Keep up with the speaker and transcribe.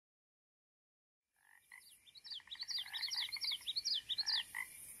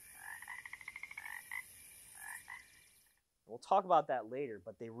talk about that later,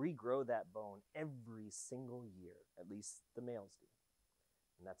 but they regrow that bone every single year, at least the males do.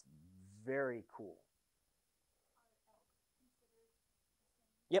 And that's very cool.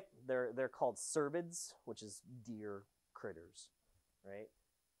 Yep, they're called cervids, which is deer critters, right?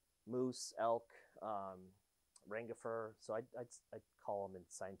 Moose, elk, rangifer. So I'd call them in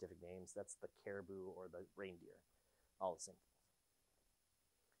scientific names. That's the caribou or the reindeer, all the same thing.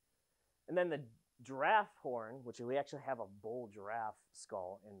 And then the giraffe horn, which we actually have a bull giraffe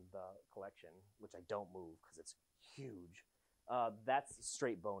skull in the collection, which I don't move because it's huge. That's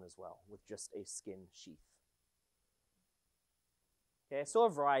straight bone as well, with just a skin sheath. Okay, so a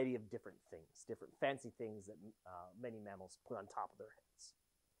variety of different things, different fancy things that many mammals put on top of their heads.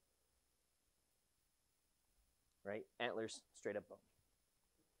 Right? Antlers, straight up bone.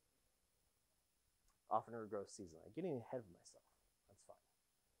 Often regrow seasonally. I'm getting ahead of myself. That's fine.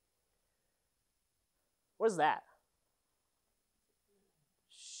 What is that?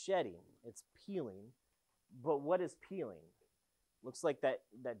 Shedding. It's peeling. But what is peeling? Looks like that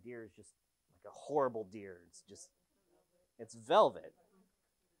deer is just like a horrible deer. It's velvet.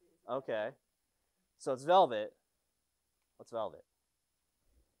 Okay. So it's velvet. What's velvet?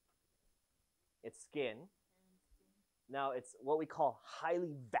 It's skin. Now it's what we call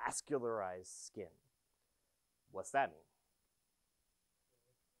highly vascularized skin. What's that mean?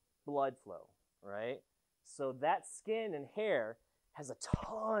 Blood flow, right? So that skin and hair has a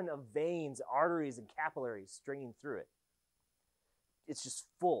ton of veins, arteries, and capillaries stringing through it. It's just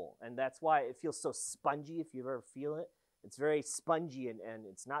full, and that's why it feels so spongy if you ever feel it. It's very spongy and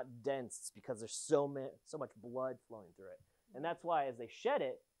it's not dense. It's because there's so much blood flowing through it. And that's why as they shed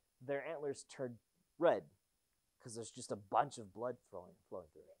it, their antlers turn red because there's just a bunch of blood flowing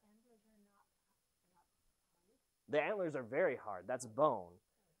through it. The antlers are very hard. That's bone.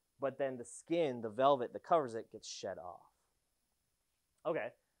 But then the skin, the velvet that covers it, gets shed off. Okay,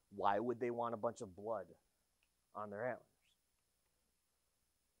 why would they want a bunch of blood on their antlers?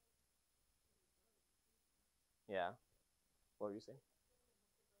 Yeah. What were you saying?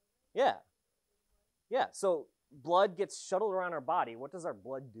 Yeah. Yeah, so blood gets shuttled around our body. What does our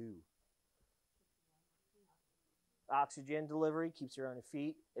blood do? Oxygen delivery, keeps you on your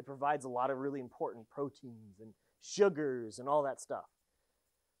feet. It provides a lot of really important proteins and sugars and all that stuff.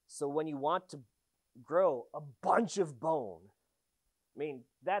 So when you want to grow a bunch of bone, I mean,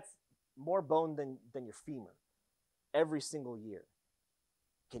 that's more bone than your femur every single year.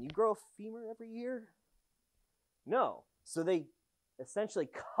 Can you grow a femur every year? No. So they essentially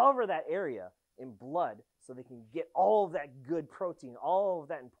cover that area in blood so they can get all of that good protein, all of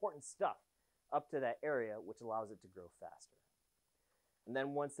that important stuff up to that area, which allows it to grow faster. And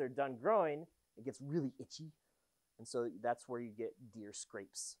then once they're done growing, it gets really itchy. And so that's where you get deer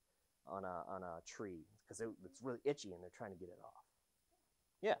scrapes on a tree because it's really itchy and they're trying to get it off.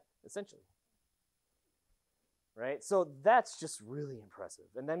 Yeah, essentially. Right? So that's just really impressive.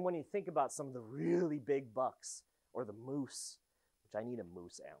 And then when you think about some of the really big bucks or the moose, which I need a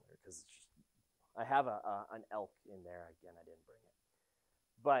moose antler because I have an elk in there. Again, I didn't bring it.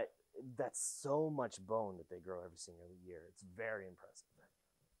 But that's so much bone that they grow every single year. It's very impressive.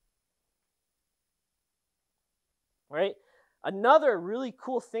 Right? Another really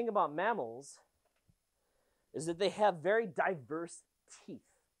cool thing about mammals is that they have very diverse teeth.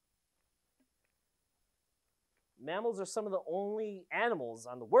 Mammals are some of the only animals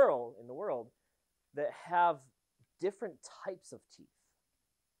in the world that have different types of teeth.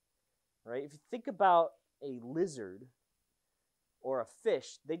 Right? If you think about a lizard or a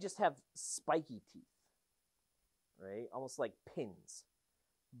fish, they just have spiky teeth. Right? Almost like pins.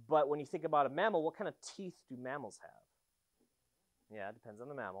 But when you think about a mammal, what kind of teeth do mammals have? Yeah, it depends on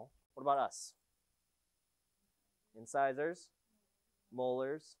the mammal. What about us? Incisors,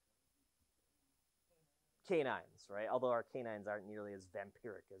 molars, canines, right? Although our canines aren't nearly as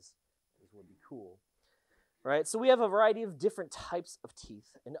vampiric as would be cool. Right? So we have a variety of different types of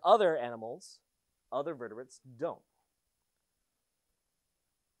teeth, and other animals, other vertebrates, don't.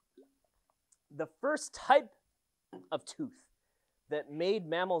 The first type of tooth that made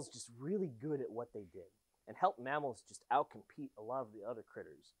mammals just really good at what they did and helped mammals just outcompete a lot of the other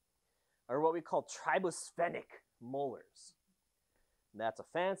critters are what we call tribosphenic molars. And that's a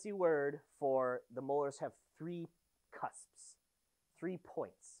fancy word for the molars have 3 cusps, 3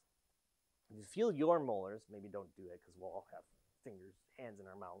 points. If you feel your molars, maybe don't do it because we'll all have fingers, hands in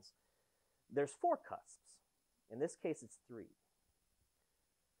our mouths. There's 4 cusps. In this case, it's 3.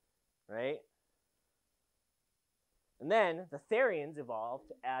 Right? And then the therians evolved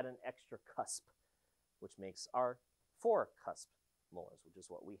to add an extra cusp, which makes our 4 cusp molars, which is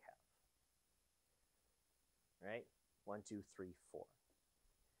what we have. Right? 1, 2, 3, 4.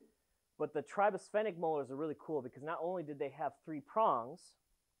 But the tribosphenic molars are really cool because not only did they have 3 prongs,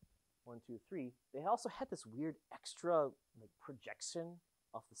 1, 2, 3, they also had this weird extra like projection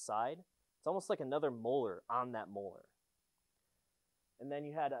off the side. It's almost like another molar on that molar. And then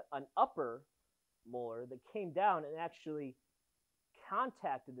you had an upper molar that came down and actually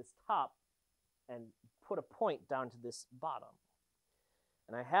contacted this top and put a point down to this bottom.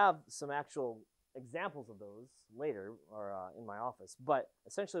 And I have some actual examples of those later or in my office. But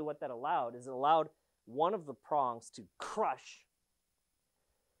essentially what that allowed is it allowed one of the prongs to crush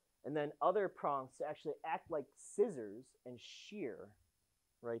and then other prongs to actually act like scissors and shear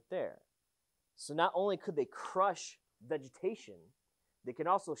right there. So not only could they crush vegetation, they can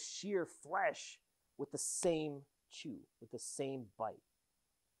also shear flesh with the same chew, with the same bite.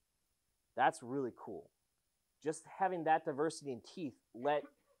 That's really cool. Just having that diversity in teeth let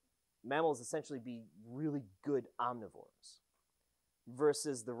mammals essentially be really good omnivores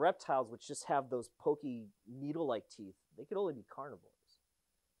versus the reptiles, which just have those pokey needle-like teeth. They could only be carnivores.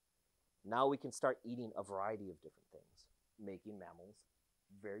 Now we can start eating a variety of different things, making mammals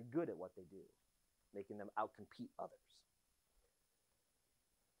very good at what they do, making them outcompete others,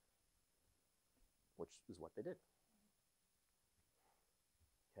 which is what they did.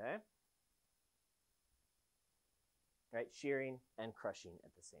 Okay? Right, shearing and crushing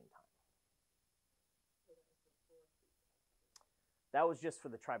at the same time. That was just for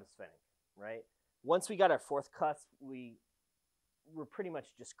the tribosphenic, right? Once we got our 4th cusp, we were pretty much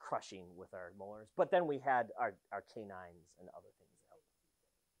just crushing with our molars. But then we had our canines and other things that helped.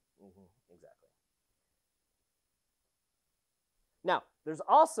 Exactly. Now, there's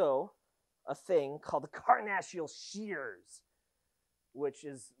also a thing called the carnassial shears, which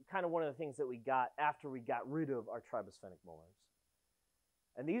is kind of one of the things that we got after we got rid of our tribosphenic molars.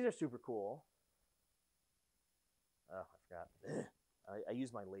 And these are super cool. Oh, I forgot. I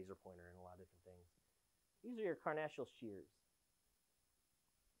use my laser pointer in a lot of different things. These are your carnassial shears.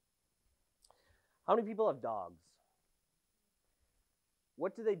 How many people have dogs?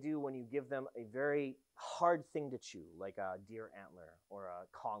 What do they do when you give them a very hard thing to chew, like a deer antler or a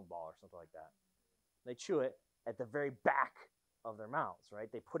Kong ball or something like that? They chew it at the very back of their mouths,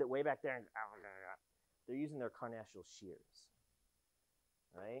 right? They put it way back there and they're using their carnassial shears,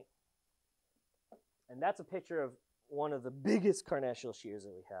 right? And that's a picture of one of the biggest carnassial shears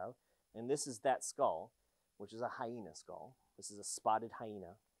that we have. And this is that skull, which is a hyena skull. This is a spotted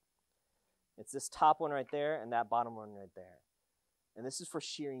hyena. It's this top one right there and that bottom one right there. And this is for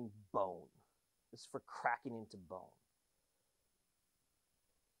shearing bone. This is for cracking into bone,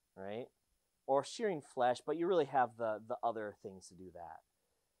 right? Or shearing flesh, but you really have the other things to do that,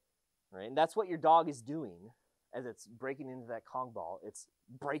 right? And that's what your dog is doing as it's breaking into that Kong ball. It's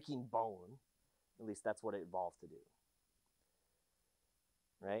breaking bone. At least that's what it evolved to do,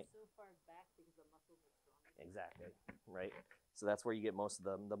 right? So far back because the muscles are stronger. Exactly, right? So that's where you get most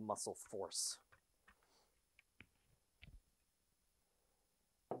of the muscle force.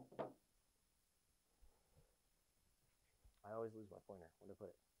 I always lose my pointer. Where did I put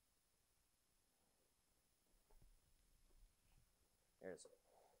it? There it is.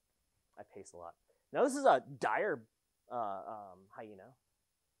 I pace a lot. Now this is a dire hyena.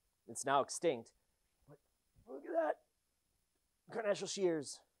 It's now extinct. But look at that. Carnassial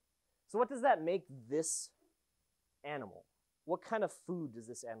shears. So what does that make this animal? What kind of food does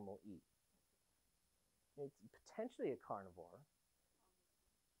this animal eat? It's potentially a carnivore.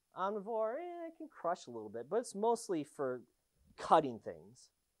 Omnivore, it can crush a little bit, but it's mostly for cutting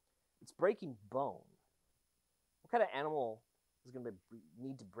things. It's breaking bone. What kind of animal is going to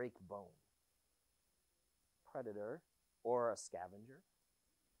need to break bone? Predator or a scavenger.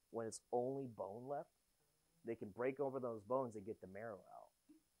 When it's only bone left, they can break over those bones and get the marrow out,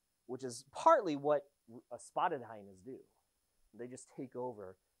 which is partly what spotted hyenas do. They just take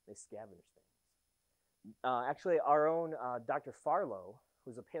over, they scavenge things. Actually, our own Dr. Farlow,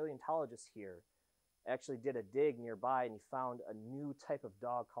 who's a paleontologist here, actually did a dig nearby and he found a new type of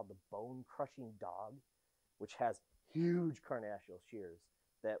dog called the bone-crushing dog, which has huge carnassial shears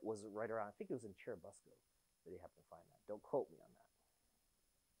that was right around, I think it was in Churubusco that he happened to find that. Don't quote me on that.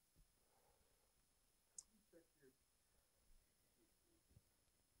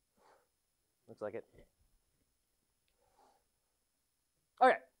 Looks like it.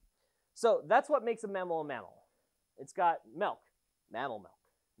 Okay, so that's what makes a mammal a mammal. It's got milk, mammal milk,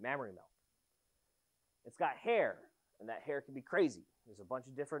 mammary milk. It's got hair, and that hair can be crazy. There's a bunch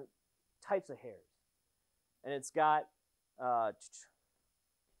of different types of hairs. And it's got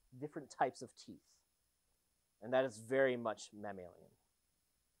different types of teeth. And that is very much mammalian.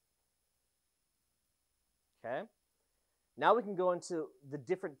 Okay? Now we can go into the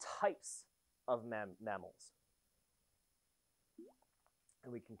different types of mammals.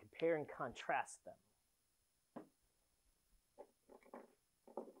 And we can compare and contrast them.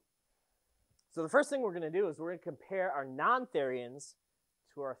 So the first thing we're going to do is we're going to compare our non-therians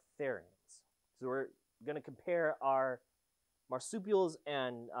to our therians. So we're going to compare our marsupials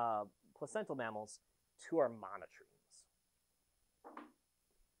and placental mammals to our monotremes.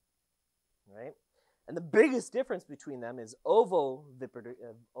 Right? And the biggest difference between them is ovoparity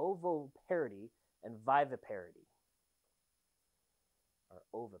and viviparity. Or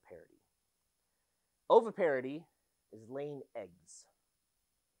oviparity. Oviparity is laying eggs.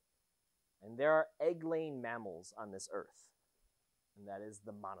 And there are egg-laying mammals on this earth, and that is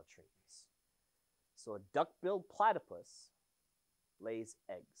the monotremes. So a duck-billed platypus lays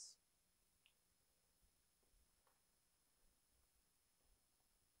eggs.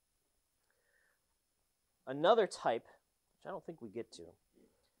 Another type, which I don't think we get to,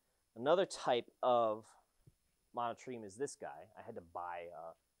 another type of monotreme is this guy. I had to buy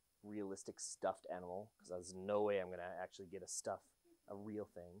a realistic stuffed animal because there's no way I'm going to actually get a real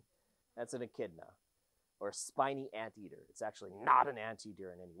thing. That's an echidna, or a spiny anteater. It's actually not an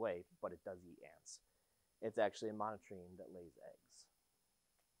anteater in any way, but it does eat ants. It's actually a monotreme that lays eggs.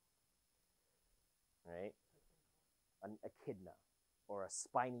 Right? An echidna, or a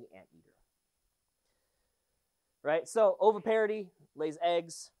spiny anteater. Right? So oviparity lays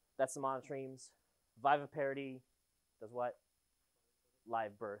eggs. That's the monotremes. Viviparity does what?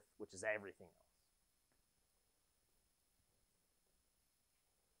 Live birth, which is everything else.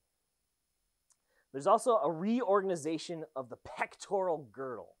 There's also a reorganization of the pectoral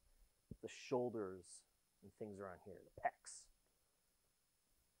girdle, the shoulders and things around here, the pecs.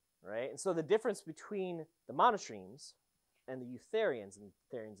 Right? And so the difference between the monotremes and the eutherians, and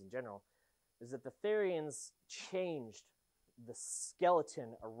therians in general, is that the therians changed the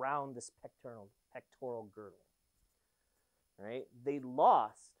skeleton around this pectoral girdle. Right? They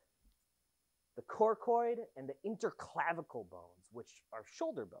lost the coracoid and the interclavicle bones, which are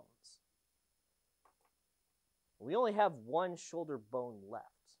shoulder bones. We only have one shoulder bone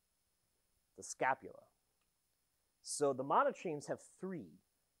left, the scapula. So the monotremes have 3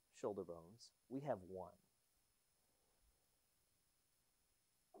 shoulder bones. We have 1.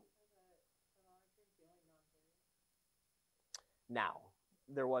 Now,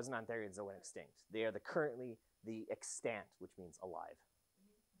 there was non-therians that went extinct. They are currently the extant, which means alive.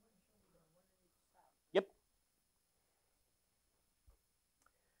 Yep.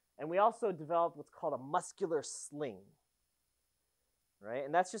 And we also developed what's called a muscular sling, right?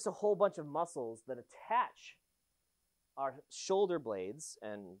 And that's just a whole bunch of muscles that attach our shoulder blades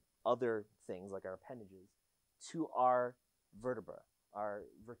and other things like our appendages to our vertebra, our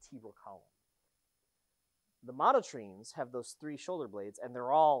vertebral column. The monotremes have those 3 shoulder blades, and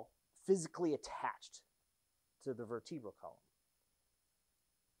they're all physically attached to the vertebral column.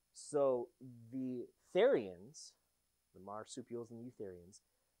 So the therians, the marsupials and the eutherians,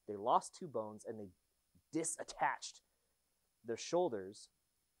 they lost 2 bones and they disattached their shoulders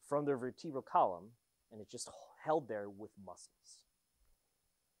from their vertebral column, and it just held there with muscles.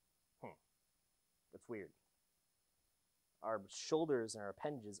 That's weird. Our shoulders and our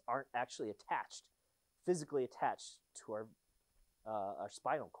appendages aren't actually attached, physically attached to our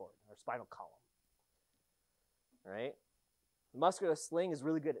spinal cord, our spinal column. All right? The muscular sling is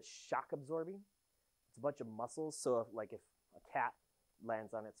really good at shock absorbing. It's a bunch of muscles, so if a cat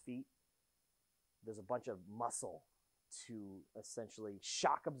lands on its feet, there's a bunch of muscle to essentially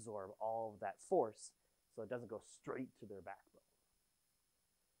shock absorb all of that force so it doesn't go straight to their backbone.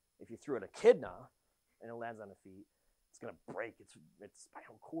 If you threw an echidna and it lands on the feet, it's going to break its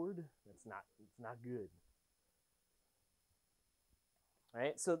spinal cord. It's not good. All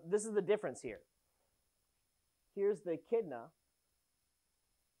right? So this is the difference here. Here's the echidna,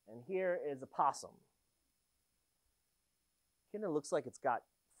 and here is a possum. Echidna looks like it's got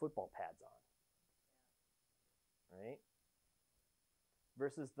football pads on, right?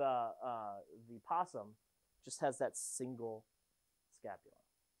 Versus the possum just has that single scapula.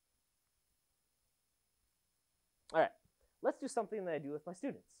 All right, let's do something that I do with my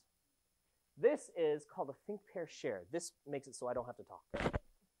students. This is called a think, pair, share. This makes it so I don't have to talk,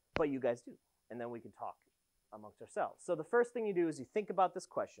 but you guys do, and then we can talk amongst ourselves. So the first thing you do is you think about this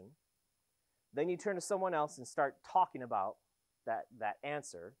question, then you turn to someone else and start talking about that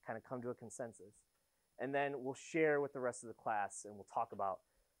answer, kind of come to a consensus, and then we'll share with the rest of the class and we'll talk about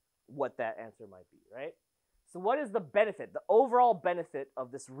what that answer might be, right? So what is the benefit, the overall benefit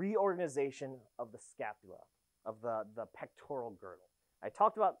of this reorganization of the scapula, of the pectoral girdle? I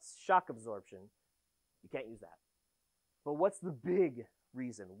talked about shock absorption. You can't use that. But what's the big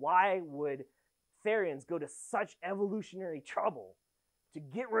reason? Why would therians go to such evolutionary trouble to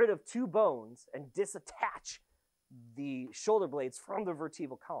get rid of 2 bones and disattach the shoulder blades from the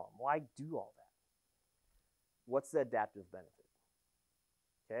vertebral column? Why do all that? What's the adaptive benefit?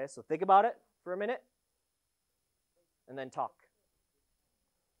 Okay, so think about it for a minute and then talk.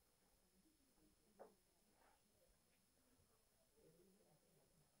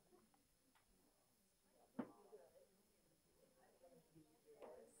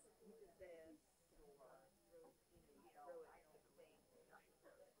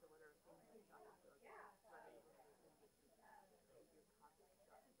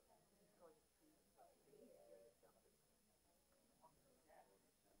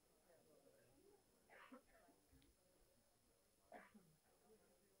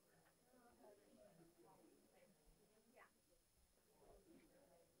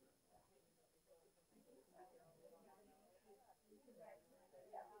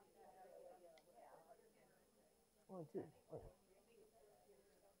 One, two. Okay.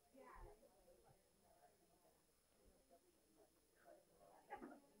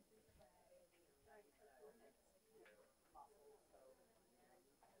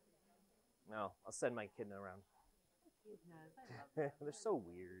 No, I'll send my kid around. They're so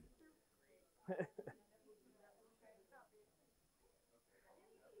weird.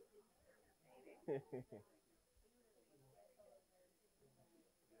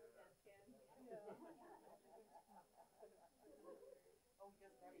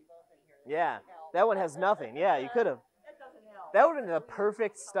 Yeah, that one has nothing. Yeah, you could have. That would have been a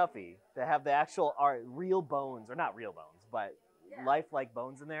perfect stuffy to have the actual real bones, or not real bones, but lifelike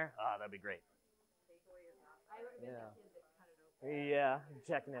bones in there. Oh, that'd be great. Yeah. Yeah,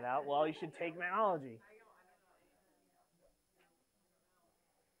 checking it out. Well, you should take Mammalogy.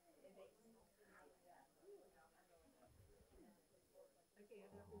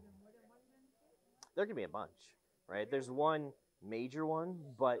 There could be a bunch, right? There's one major one,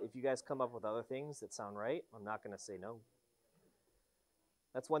 but if you guys come up with other things that sound right, I'm not going to say no.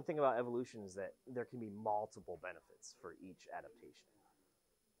 That's one thing about evolution, is that there can be multiple benefits for each adaptation.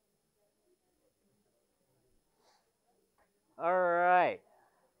 All right.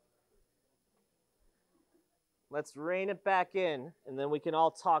 Let's rein it back in, and then we can all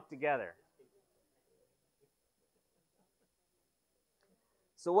talk together.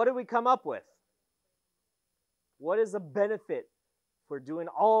 So what did we come up with? What is the benefit for doing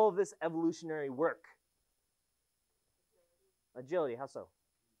all of this evolutionary work? Agility, how so?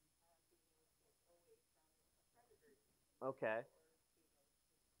 Okay.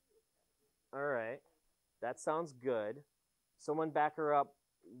 All right. That sounds good. Someone back her up.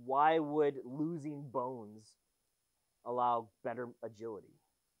 Why would losing bones allow better agility?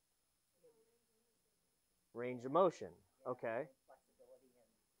 Range of motion. Okay.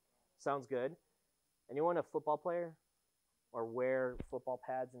 Sounds good. Anyone a football player? Or wear football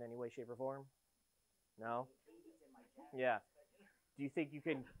pads in any way, shape, or form? No? Yeah. Do you think you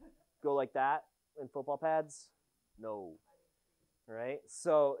can go like that in football pads? No. Right?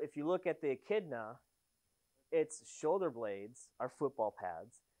 So if you look at the echidna, its shoulder blades are football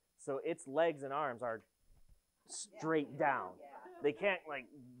pads. So its legs and arms are straight down. They can't like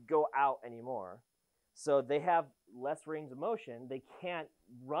go out anymore. So they have less range of motion. They can't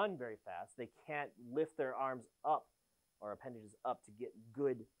run very fast. They can't lift their arms up or appendages up to get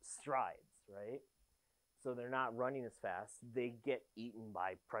good strides, right? So they're not running as fast. They get eaten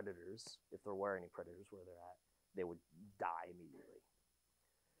by predators. If there were any predators where they're at, they would die immediately.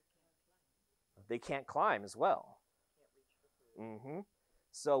 They can't climb as well. Mm-hmm.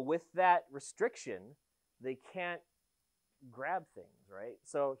 So with that restriction, they can't grab things, right?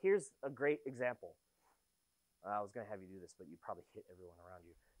 So here's a great example. I was going to have you do this, but you probably hit everyone around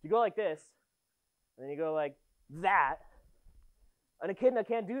you. You go like this, and then you go like that. An echidna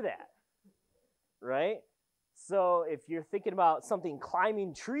can't do that, right? So if you're thinking about something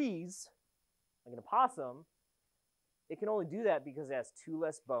climbing trees, like an opossum, it can only do that because it has 2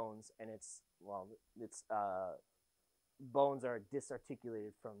 less bones, and its bones are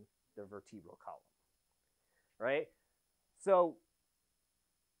disarticulated from the vertebral column, right? So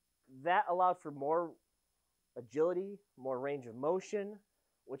that allowed for more agility, more range of motion,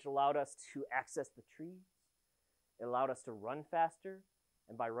 which allowed us to access the trees. It allowed us to run faster,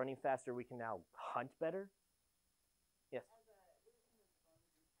 and by running faster, we can now hunt better. Yes?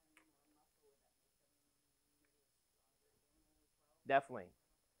 Definitely.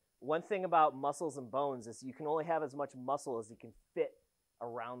 One thing about muscles and bones is you can only have as much muscle as you can fit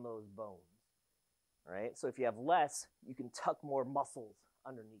around those bones, right? So if you have less, you can tuck more muscles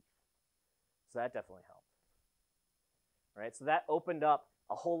underneath. So that definitely helps. right? So that opened up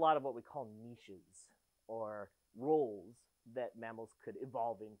a whole lot of what we call niches or roles that mammals could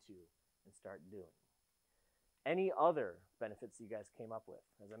evolve into and start doing. Any other benefits you guys came up with?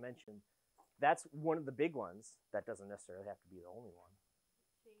 As I mentioned, that's one of the big ones. That doesn't necessarily have to be the only one.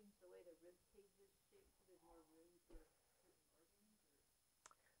 Change the way the rib cage is shaped so there's more room for certain organs?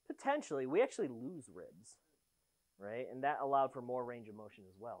 Potentially, we actually lose ribs, right? And that allowed for more range of motion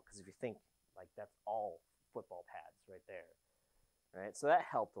as well. Because if you think, like, that's all football pads right there, right? So that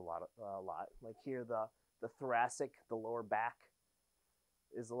helped a lot. Like here, the thoracic, the lower back,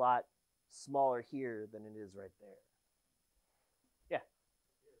 is a lot smaller here than it is right there. Yeah.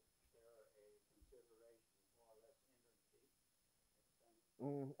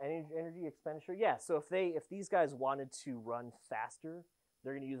 Energy expenditure. Yeah. So if these guys wanted to run faster,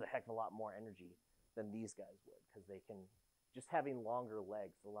 they're going to use a heck of a lot more energy than these guys would, because they can, just having longer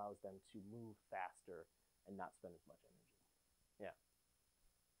legs allows them to move faster and not spend as much energy. Yeah.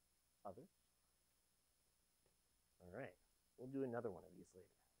 Others? All right. We'll do another one of these later.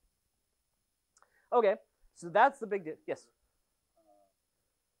 Okay, so that's the big difference. Yes?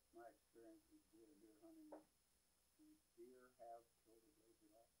 My experience with deer hunting, do deer have shoulder blades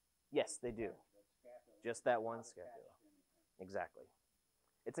at all? Yes, they do. Just that one scapula. Anything. Exactly.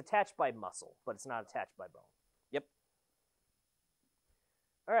 It's attached by muscle, but it's not attached by bone. Yep.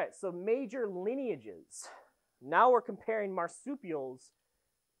 All right, so major lineages. Now we're comparing marsupials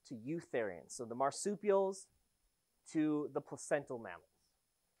to eutherians. So the marsupials to the placental mammals.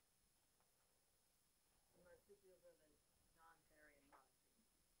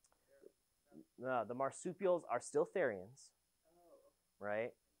 The marsupials are still therians,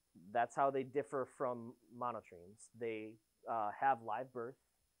 right? That's how they differ from monotremes. They have live birth.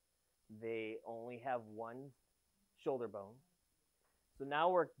 They only have one shoulder bone. So now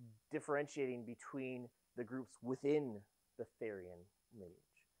we're differentiating between the groups within the therian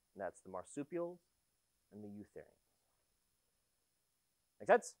lineage. And that's the marsupials and the eutherians. Make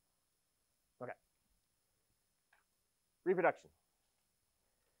sense? Okay. Reproduction.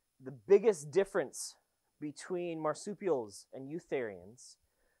 The biggest difference between marsupials and eutherians.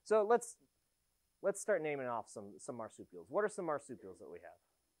 So let's start naming off some marsupials. What are some marsupials that we have?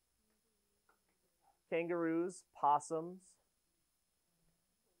 Kangaroos, possums,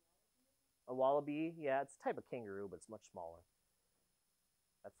 a wallaby. Yeah, it's a type of kangaroo, but it's much smaller.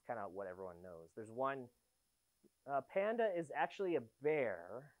 That's kind of what everyone knows. There's one. Panda is actually a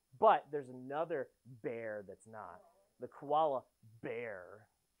bear, but there's another bear that's not. The koala bear.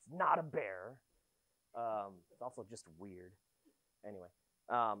 It's not a bear. It's also just weird. Anyway,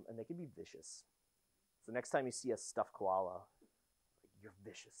 and they can be vicious. So next time you see a stuffed koala, you're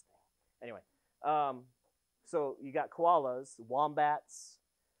vicious thing. Anyway, so you got koalas, wombats,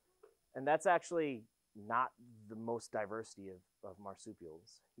 and that's actually not the most diversity of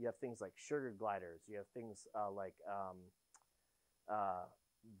marsupials. You have things like sugar gliders. You have things like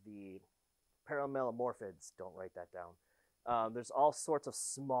the paramelamorphids. Don't write that down. There's all sorts of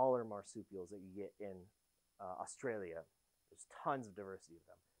smaller marsupials that you get in Australia. There's tons of diversity of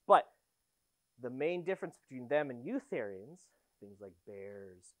them. But the main difference between them and eutherians, things like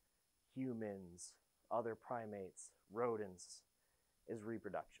bears, humans, other primates, rodents, is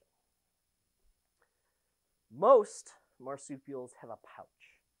reproduction. Most marsupials have a pouch.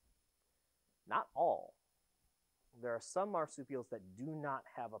 Not all. There are some marsupials that do not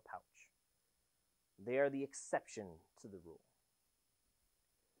have a pouch. They are the exception to the rule.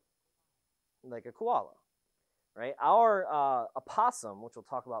 Like a koala, right? Our opossum, which we'll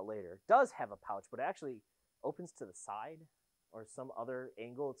talk about later, does have a pouch, but it actually opens to the side or some other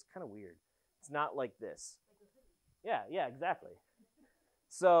angle. It's kind of weird. It's not like this. Yeah, exactly.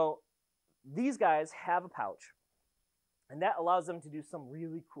 So these guys have a pouch, and that allows them to do some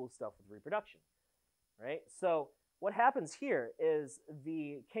really cool stuff with reproduction, right? So what happens here is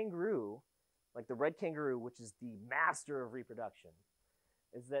the kangaroo, like the red kangaroo, which is the master of reproduction,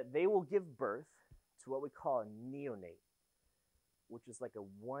 is that they will give birth to what we call a neonate, which is like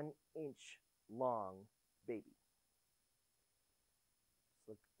a 1-inch long baby. It's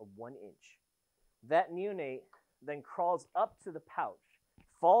like a 1 inch. That neonate then crawls up to the pouch,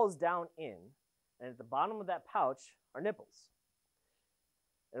 falls down in, and at the bottom of that pouch are nipples.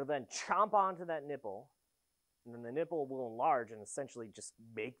 It'll then chomp onto that nipple, and then the nipple will enlarge and essentially just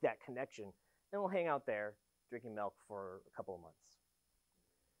make that connection, and it'll hang out there drinking milk for a couple of months.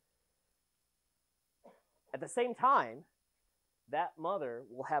 At the same time, that mother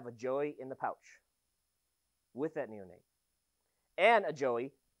will have a joey in the pouch with that neonate, and a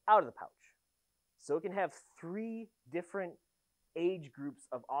joey out of the pouch. So it can have 3 different age groups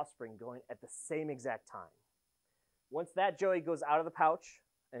of offspring going at the same exact time. Once that joey goes out of the pouch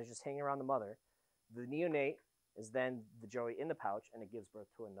and is just hanging around the mother, the neonate is then the joey in the pouch, and it gives birth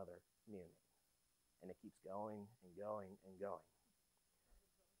to another neonate. And it keeps going and going and going.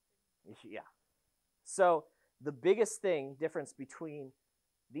 Yeah. So the biggest difference between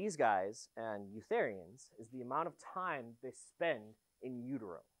these guys and eutherians is the amount of time they spend in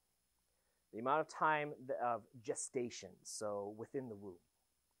utero. The amount of time of gestation, so within the womb.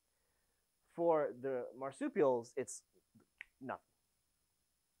 For the marsupials, it's nothing.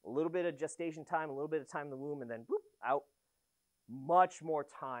 A little bit of gestation time, a little bit of time in the womb, and then whoop, out. Much more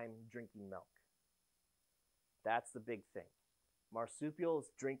time drinking milk. That's the big thing. Marsupial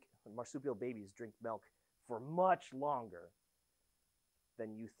babies drink milk for much longer than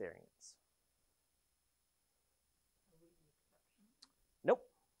eutherians. Nope.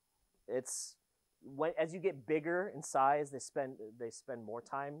 It's as you get bigger in size, they spend more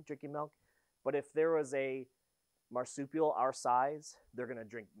time drinking milk. But if there was a marsupial our size, they're going to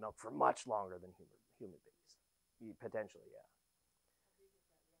drink milk for much longer than human babies. Potentially, yeah.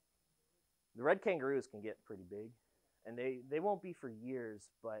 The red kangaroos can get pretty big, and they won't be for years,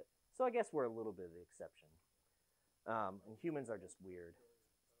 but so I guess we're a little bit of the exception. And humans are just weird.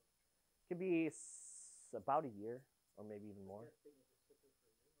 Could be about a year, or maybe even more.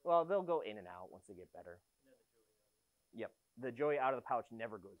 Well, they'll go in and out once they get better. Yep, the joey out of the pouch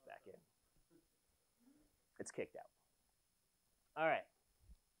never goes back in. It's kicked out. All right.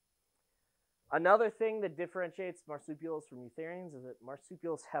 Another thing that differentiates marsupials from eutherians is that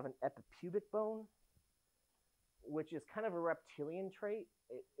marsupials have an epipubic bone, which is kind of a reptilian trait.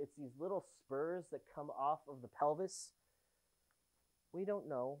 It's these little spurs that come off of the pelvis. We don't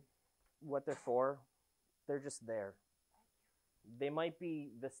know what they're for. They're just there. They might be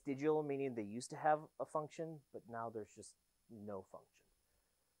vestigial, meaning they used to have a function, but now there's just no function.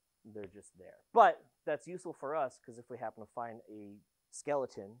 They're just there. But that's useful for us because if we happen to find a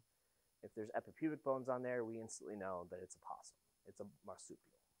skeleton, if there's epipubic bones on there, we instantly know that it's a possum. It's a marsupial.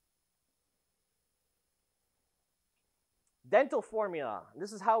 Dental formula.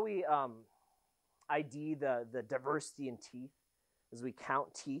 This is how we ID the diversity in teeth, as we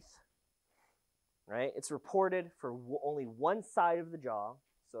count teeth. Right? It's reported for only one side of the jaw.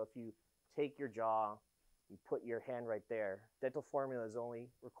 So if you take your jaw, you put your hand right there, dental formula is only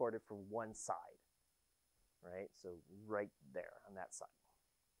recorded for one side. Right? So right there on that side.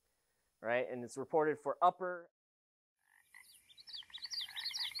 Right? And it's reported for upper